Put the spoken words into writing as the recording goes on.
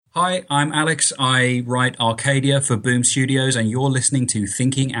Hi, I'm Alex. I write Arcadia for Boom Studios, and you're listening to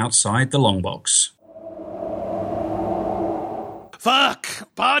Thinking Outside the Longbox. Fuck!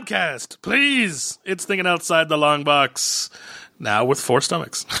 Podcast! Please! It's Thinking Outside the Long Box. Now with 4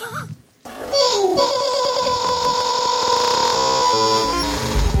 stomachs.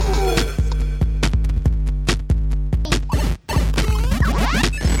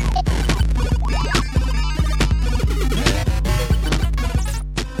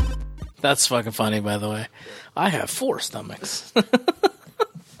 That's fucking funny, by the way. I have 4 stomachs.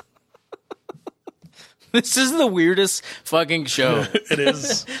 This is the weirdest fucking show. It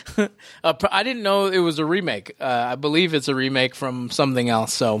is. I didn't know it was a remake. I believe it's a remake from something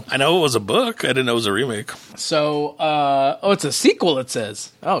else. So I know it was a book. I didn't know it was a remake. So, it's a sequel, it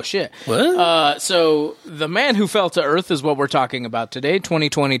says. Oh, shit. What? So, The Man Who Fell to Earth is what we're talking about today,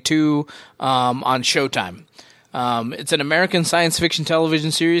 2022, on Showtime. It's an American science fiction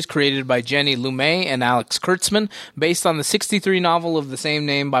television series created by Jenny Lumet and Alex Kurtzman, based on the 1963 novel of the same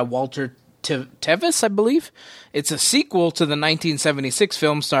name by Walter Tevis, I believe. It's a sequel to the 1976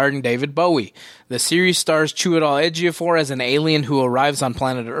 film starring David Bowie. The series stars Chiwetel Ejiofor as an alien who arrives on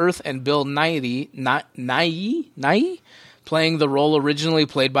planet Earth, and Bill Nighy playing the role originally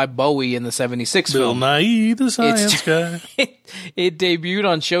played by Bowie in the 76 Bill film. Nighy, the science guy. It debuted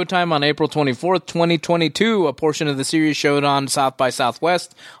on Showtime on April 24th, 2022. A portion of the series showed on South by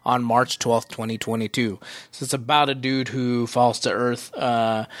Southwest on March 12th, 2022. So it's about a dude who falls to Earth,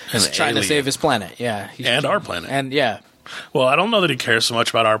 he's trying to save his planet. Yeah. And our planet. And yeah. Well, I don't know that he cares so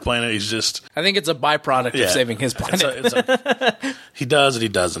much about our planet. He's just... I think it's a byproduct of saving his planet. He does and he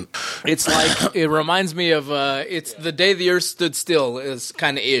doesn't. It's like, it reminds me of, it's the day the Earth stood still is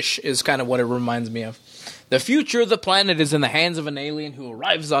kind of what it reminds me of. The future of the planet is in the hands of an alien who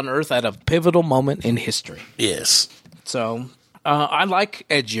arrives on Earth at a pivotal moment in history. Yes. So, I like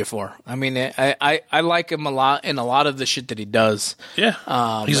Ejiofor. I mean, I like him a lot in a lot of the shit that he does.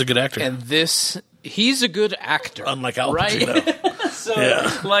 Yeah. He's a good actor. And he's a good actor. Unlike Al Pacino.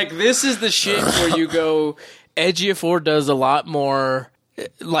 So, like, this is the shit where you go, Ejiofor does a lot more.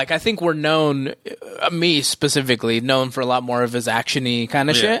 Like, I think we're known, me specifically, known for a lot more of his action-y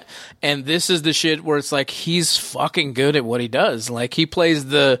kind of shit. And this is the shit where it's like, he's fucking good at what he does. Like, he plays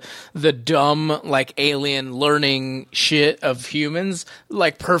the dumb, like, alien learning shit of humans,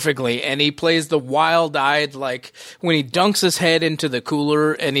 like, perfectly. And he plays the wild-eyed, like, when he dunks his head into the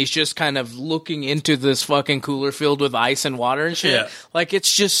cooler and he's just kind of looking into this fucking cooler filled with ice and water and shit. Yeah. Like,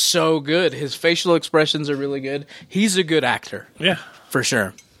 it's just so good. His facial expressions are really good. He's a good actor. Yeah. For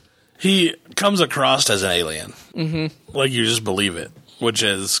sure. He comes across as an alien. Mm-hmm. Like, you just believe it, which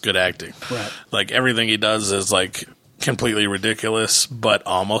is good acting. Right. Like, everything he does is, like, completely ridiculous, but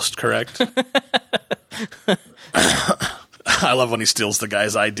almost correct. I love when he steals the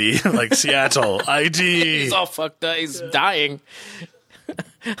guy's ID. Like, Seattle, ID. He's all fucked up. He's dying.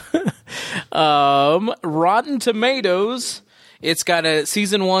 Rotten Tomatoes. It's got a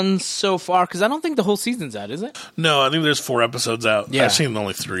season 1 so far, because I don't think the whole season's out, is it? No, I think there's 4 episodes out. Yeah. I've seen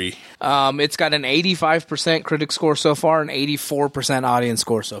only 3. It's got an 85% critic score so far and 84% audience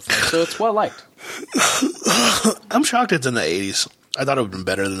score so far. So it's well liked. I'm shocked it's in the 80s. I thought it would have been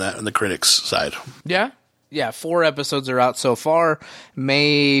better than that on the critics' side. Yeah? Yeah, 4 episodes are out so far.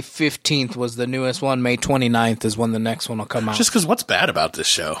 May 15th was the newest one. May 29th is when the next one will come out. Just because what's bad about this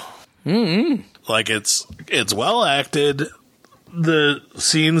show? Mm-hmm. Like, it's well acted. The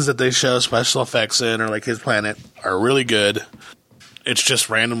scenes that they show special effects in, or like his planet, are really good. It's just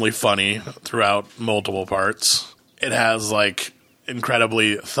randomly funny throughout multiple parts. It has, like,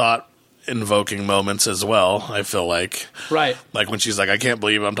 incredibly thought-invoking moments as well, I feel like. Right. Like when she's like, I can't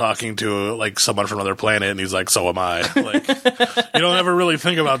believe I'm talking to, like, someone from another planet, and he's like, so am I. Like, you don't ever really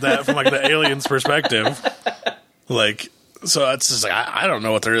think about that from, like, the alien's perspective. Like... So it's just like, I don't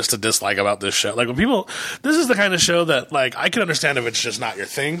know what there is to dislike about this show. Like, when people, this is the kind of show that, like, I can understand if it's just not your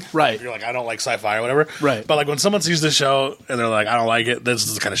thing. Right. You're like, I don't like sci-fi or whatever. Right. But, like, when someone sees this show and they're like, I don't like it, this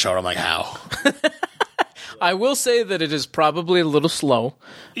is the kind of show where I'm like, how? I will say that it is probably a little slow.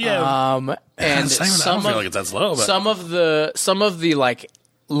 Yeah. And I don't feel like it's that slow. But. Some of the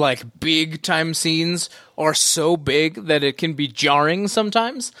like big time scenes are so big that it can be jarring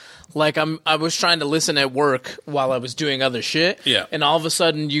sometimes. Like I was trying to listen at work while I was doing other shit. Yeah. And all of a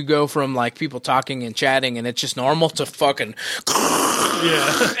sudden you go from like people talking and chatting and it's just normal to fucking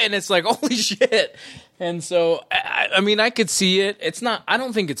Yeah. And it's like, holy shit. And so I mean I could see it. I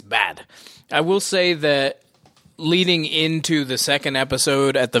don't think it's bad. I will say that leading into the second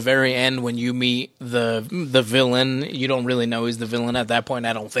episode at the very end when you meet the villain. You don't really know he's the villain at that point,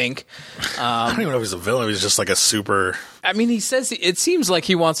 I don't think. I don't even know if he's a villain. He's just like a super... I mean, he says it seems like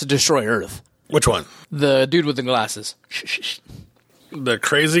he wants to destroy Earth. Which one? The dude with the glasses. The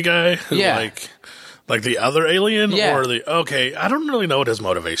crazy guy? Who, Yeah. Like the other alien? Yeah. Or the... Okay, I don't really know what his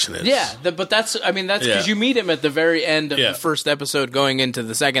motivation is. Yeah, but that's because you meet him at the very end of the first episode going into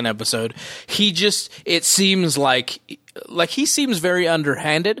the second episode. It seems like he seems very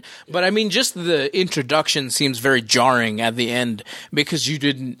underhanded, but I mean, just the introduction seems very jarring at the end because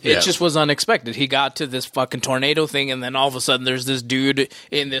it just was unexpected. He got to this fucking tornado thing, and then all of a sudden there's this dude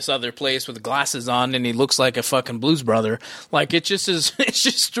in this other place with glasses on, and he looks like a fucking Blues Brother. Like, it just is, it's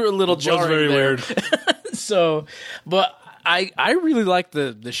just a little jarring. It was very weird. So, but I really like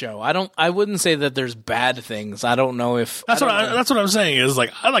the show. I wouldn't say that there's bad things. I don't know if that's what I'm saying is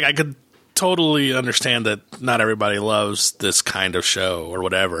I could totally understand that not everybody loves this kind of show or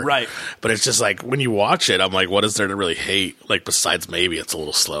whatever. Right. But it's just like when you watch it, I'm like, what is there to really hate? Like, besides maybe it's a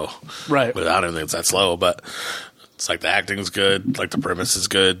little slow. Right. But I don't think it's that slow, but it's like the acting's good, like the premise is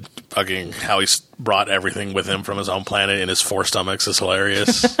good. Fucking how he's brought everything with him from his own planet in his 4 stomachs is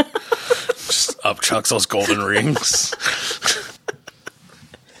hilarious. Just upchucks those golden rings.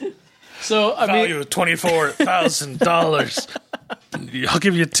 So I Value mean, $24,000. I'll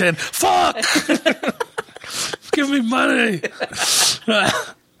give you 10. Fuck! Give me money. I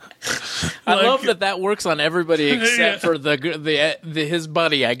love that works on everybody except for the his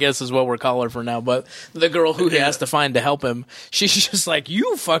buddy, I guess is what we're calling her for now. But the girl who he has to find to help him, she's just like,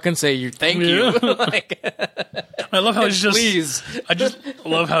 you fucking say your thank you. Like, I love how he's just. please. I just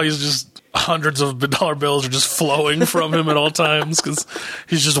love how he's just hundreds of dollar bills are just flowing from him at all times because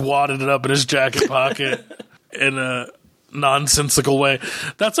he's just wadded it up in his jacket pocket in a nonsensical way.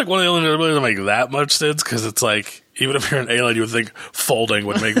 That's like one of the only that really doesn't make that much sense because it's like, even if you're an alien, you would think folding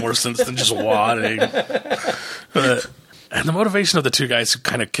would make more sense than just wadding. And the motivation of the two guys who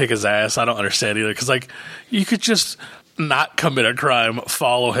kind of kick his ass, I don't understand either. Because, like, you could just not commit a crime,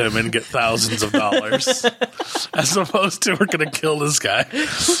 follow him, and get thousands of dollars. As opposed to, we're going to kill this guy.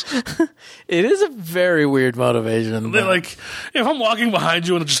 It is a very weird motivation. They're like, if I'm walking behind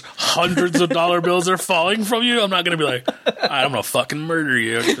you and just hundreds of dollar bills are falling from you, I'm not going to be like, all right, I'm going to fucking murder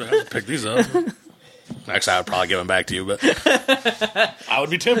you. I have to pick these up. Actually, I would probably give them back to you, but I would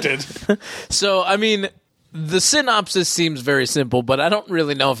be tempted. So, I mean, the synopsis seems very simple, but I don't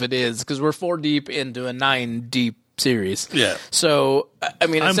really know if it is because we're 4 deep into a 9 deep series. Yeah. So, I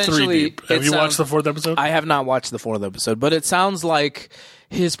mean, I'm 3 essentially, deep. Have you watched the 4th episode? I have not watched the 4th episode, but it sounds like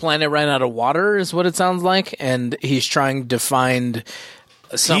his planet ran out of water is what it sounds like, and he's trying to find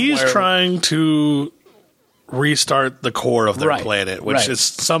somewhere. He's trying to restart the core of their Right, planet, which right. is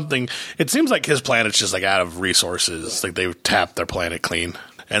something. It seems like his planet's just like out of resources. Like they've tapped their planet clean,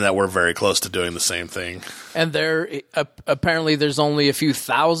 and that we're very close to doing the same thing. And apparently there's only a few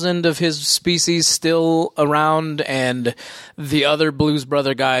thousand of his species still around, and the other Blues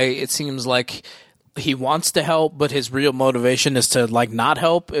Brother guy, it seems like he wants to help, but his real motivation is to like not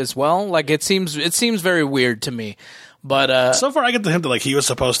help as well. Like it seems very weird to me. But So far, I get the hint that like he was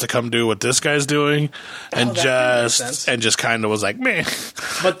supposed to come do what this guy's doing, and just kind of was like, meh.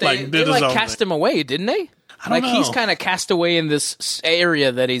 but they did his own cast thing. him away, didn't they? I don't know. He's kind of cast away in this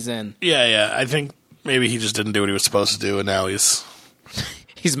area that he's in. Yeah. I think maybe he just didn't do what he was supposed to do, and now he's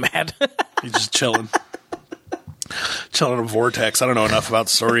mad. he's just chilling. Chilling in a vortex. I don't know enough about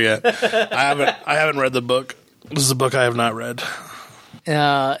the story yet. I haven't read the book. This is a book I have not read.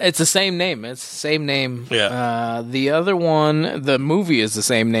 It's the same name. Yeah. The other one, the movie is the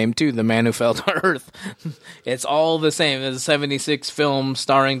same name too. The Man Who Fell to Earth. It's all the same. It's a '76 film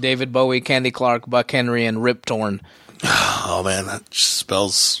starring David Bowie, Candy Clark, Buck Henry, and Rip Torn. Oh man, that just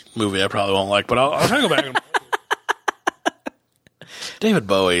spells movie I probably won't like, but I'll try to go back. David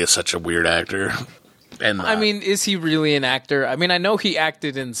Bowie is such a weird actor. And I mean, is he really an actor? I mean, I know he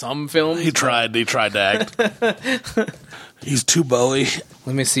acted in some films. He tried to act. He's too Bowie.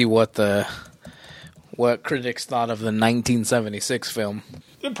 Let me see what critics thought of the 1976 film.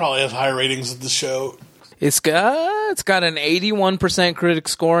 It probably has high ratings of the show. It's got an 81% critic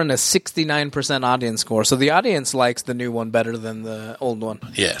score and a 69% audience score. So the audience likes the new one better than the old one.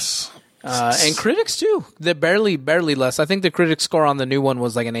 Yes. And critics too. They're barely less. I think the critic score on the new one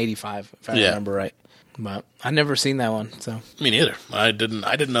was like an 85, if I remember right. But I've never seen that one. So Me neither. I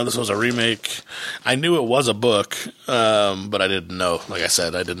didn't know this was a remake. I knew it was a book, but I didn't know. Like I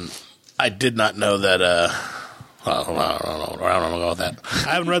said, I did not know that. I don't know about that.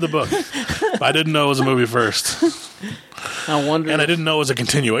 I haven't read the book. I didn't know it was a movie first, I wonder. and I didn't know it was a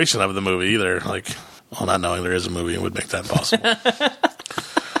continuation of the movie either. Like Well, not knowing there is a movie would make that possible.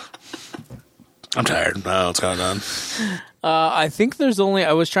 I'm tired. No, it's kind of done. I think there's only.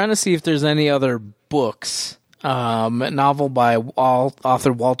 I was trying to see if there's any other books. A novel by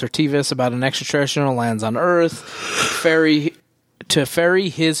author Walter Tevis about an extraterrestrial lands on Earth, ferry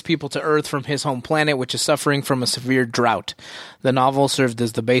his people to Earth from his home planet, which is suffering from a severe drought. The novel served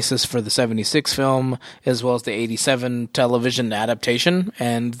as the basis for the 76 film, as well as the 87 television adaptation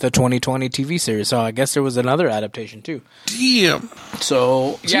and the 2020 TV series. So I guess there was another adaptation too. Damn.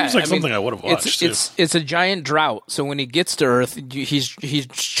 So Seems like something I would have watched. It's a giant drought. So when he gets to Earth, he's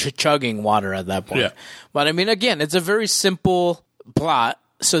chugging water at that point. Yeah. But I mean, again, it's a very simple plot.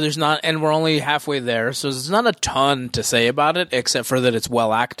 So there's not, and we're only halfway there, so there's not a ton to say about it, except for that it's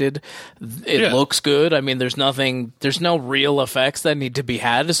well acted. It looks good. I mean, there's no real effects that need to be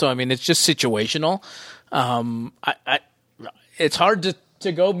had. So I mean, it's just situational. It's hard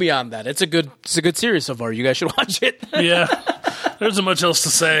to go beyond that. It's a good series so far. You guys should watch it. Yeah, there isn't much else to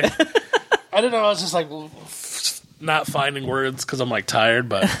say. I don't know. I was just like not finding words because I'm like tired,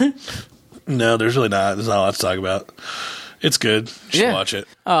 but no, there's really not. There's not a lot to talk about. It's good. You should watch it.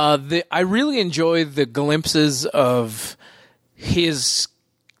 I really enjoy the glimpses of his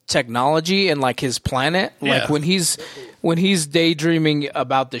technology and like his planet. Yeah. Like when he's daydreaming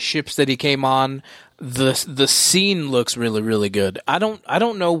about the ships that he came on, the scene looks really, really good. I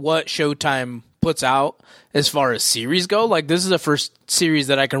don't know what Showtime puts out as far as series go. Like this is the first series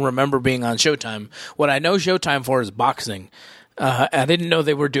that I can remember being on Showtime. What I know Showtime for is boxing. I didn't know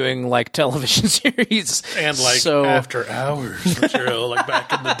they were doing like television series and like after hours material, like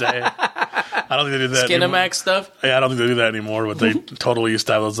back in the day. I don't think they do that Skinamax stuff. Yeah, I don't think they do that anymore. But they totally used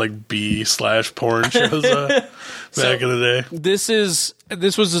to have those like B/porn shows back in the day. This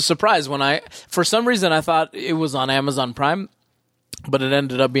was a surprise when for some reason I thought it was on Amazon Prime, but it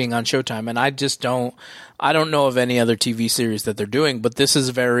ended up being on Showtime, and I don't know of any other TV series that they're doing. But this is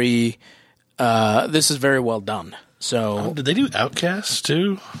very well done. So did they do Outcast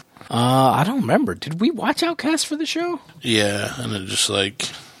too? I don't remember. Did we watch Outcast for the show? Yeah, and it just like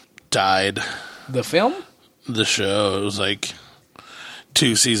died. The film? The show. It was like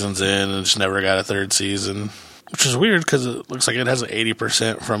 2 seasons in and just never got a 3rd season, which is weird because it looks like it has an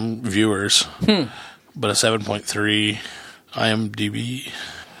 80% from viewers, but a 7.3 IMDb.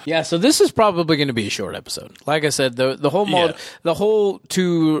 Yeah, so this is probably going to be a short episode. Like I said, the whole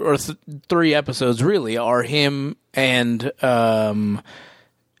 2 or 3 episodes really are him and Fox.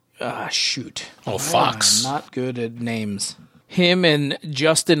 I'm not good at names. Him and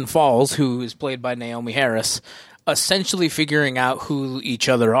Justin Falls, who is played by Naomi Harris, essentially figuring out who each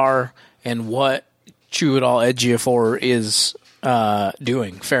other are and what Chiwetel Ejiofor is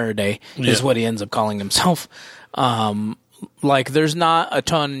doing. Faraday is what he ends up calling himself. Like, there's not a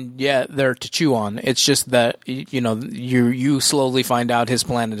ton yet there to chew on. It's just that, you slowly find out his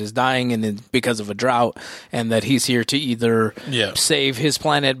planet is dying and because of a drought, and that he's here to either save his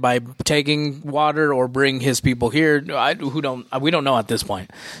planet by taking water or bring his people here. We don't know at this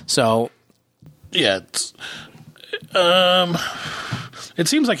point. So, yeah, it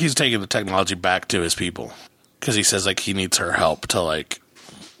seems like he's taking the technology back to his people because he says like he needs her help to like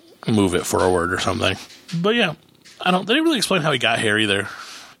move it forward or something. But yeah. They didn't really explain how he got here either.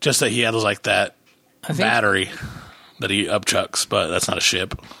 Just that he had like that battery that he upchucks, but that's not a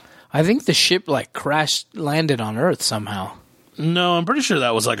ship. I think the ship like landed on Earth somehow. No, I'm pretty sure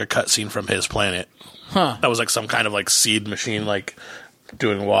that was like a cutscene from his planet. Huh. That was like some kind of like seed machine like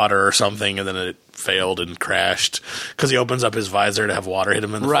doing water or something, and then it failed and crashed because he opens up his visor to have water hit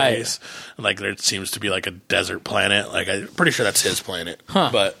him in the face. And like there seems to be like a desert planet. Like I'm pretty sure that's his planet. Huh.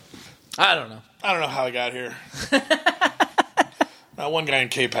 But I don't know. I don't know how he got here. One guy in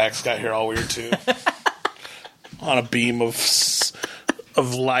K-Pax got here all weird too. On a beam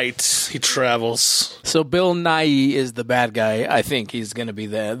of light, he travels. So Bill Nighy is the bad guy. I think he's going to be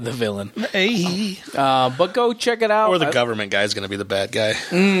the villain. Hey. But go check it out. Or the government guy is going to be the bad guy.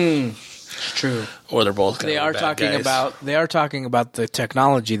 It's true. Or they're both. They are talking about the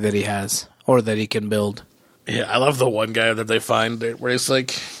technology that he has or that he can build. Yeah, I love the one guy that they find where he's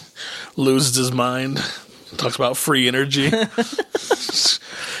like loses his mind. Talks about free energy.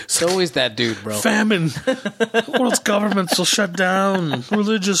 It's always that dude, bro. Famine. World's governments will shut down.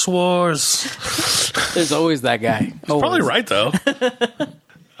 Religious wars. There's always that guy. He's probably right, though.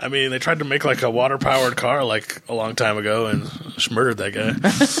 I mean, they tried to make like a water-powered car like a long time ago and just murdered that guy.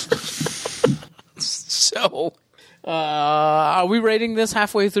 So, are we rating this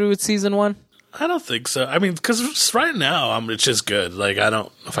halfway through season 1? I don't think so. I mean, because right now, it's just good. Like, I don't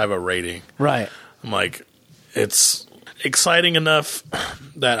know if I have a rating. Right. I'm like, it's exciting enough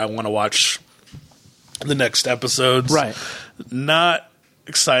that I want to watch the next episodes. Right. Not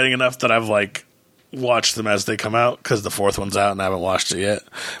exciting enough that I've like watched them as they come out because the 4th one's out and I haven't watched it yet.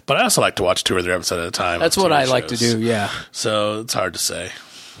 But I also like to watch 2 or 3 episodes at a time. That's what I like to do, yeah. So it's hard to say.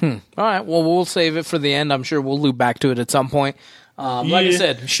 All right, well, we'll save it for the end. I'm sure we'll loop back to it at some point. Like I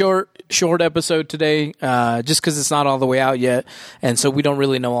said, short episode today, just because it's not all the way out yet, and so we don't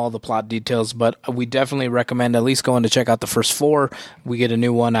really know all the plot details, but we definitely recommend at least going to check out the first 4. We get a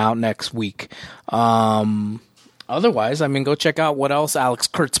new one out next week. Otherwise, I mean, go check out what else Alex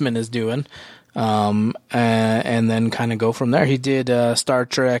Kurtzman is doing, and then kind of go from there. He did Star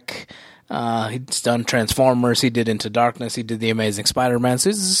Trek. He's done Transformers. He did Into Darkness. He did The Amazing Spider-Man. So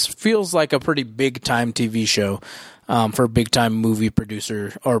this feels like a pretty big-time TV show for a big-time movie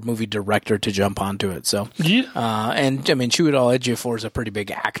producer or movie director to jump onto it. So, and I mean, Chiwetel Ejiofor is a pretty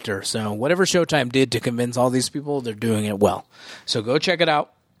big actor. So whatever Showtime did to convince all these people, they're doing it well. So go check it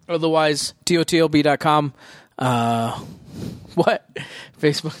out. Otherwise, totlb.com. What?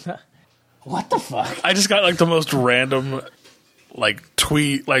 Facebook. What the fuck? I just got like the most random like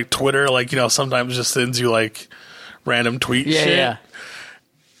tweet, like Twitter, like, you know, sometimes just sends you like random tweet shit. Yeah.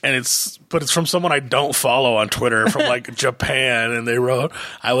 And it's from someone I don't follow on Twitter from like Japan, and they wrote,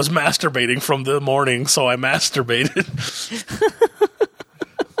 "I was masturbating from the morning, so I masturbated."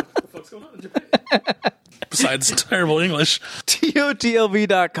 What's going on in Japan? Besides terrible English.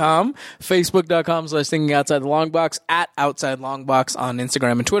 TOTLB.com, Facebook.com/Thinking Outside the Long Box, at Outside Long Box on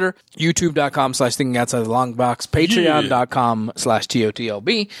Instagram and Twitter, YouTube.com/Thinking Outside the Long Box,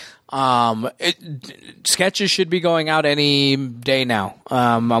 Patreon.com/TOTLB. Sketches should be going out any day now.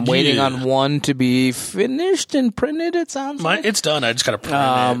 I'm waiting on one to be finished and printed, it sounds like. It's done. I just got to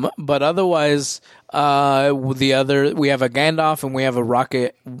print it. But otherwise, we have a Gandalf and we have a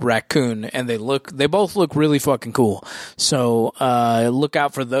Rocket Raccoon, and they both look really fucking cool. So look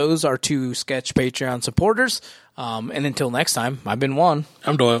out for those, our 2 sketch Patreon supporters. And until next time, I've been Juan.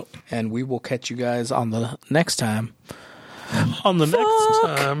 I'm Doyle. And we will catch you guys on the next time. On the next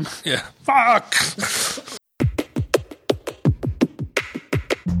time. Yeah. Fuck!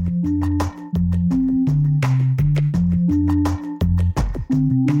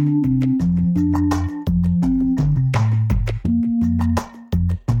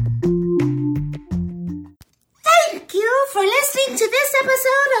 Thank you for listening to this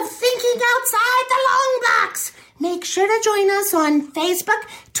episode of Thinking Outside the Long Box. Make sure to join us on Facebook,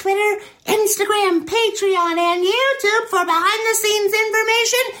 Twitter, Instagram, Patreon, and YouTube for behind-the-scenes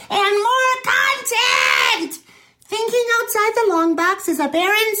information and more content! Thinking Outside the Long Box is a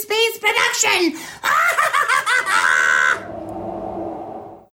Barren Space production.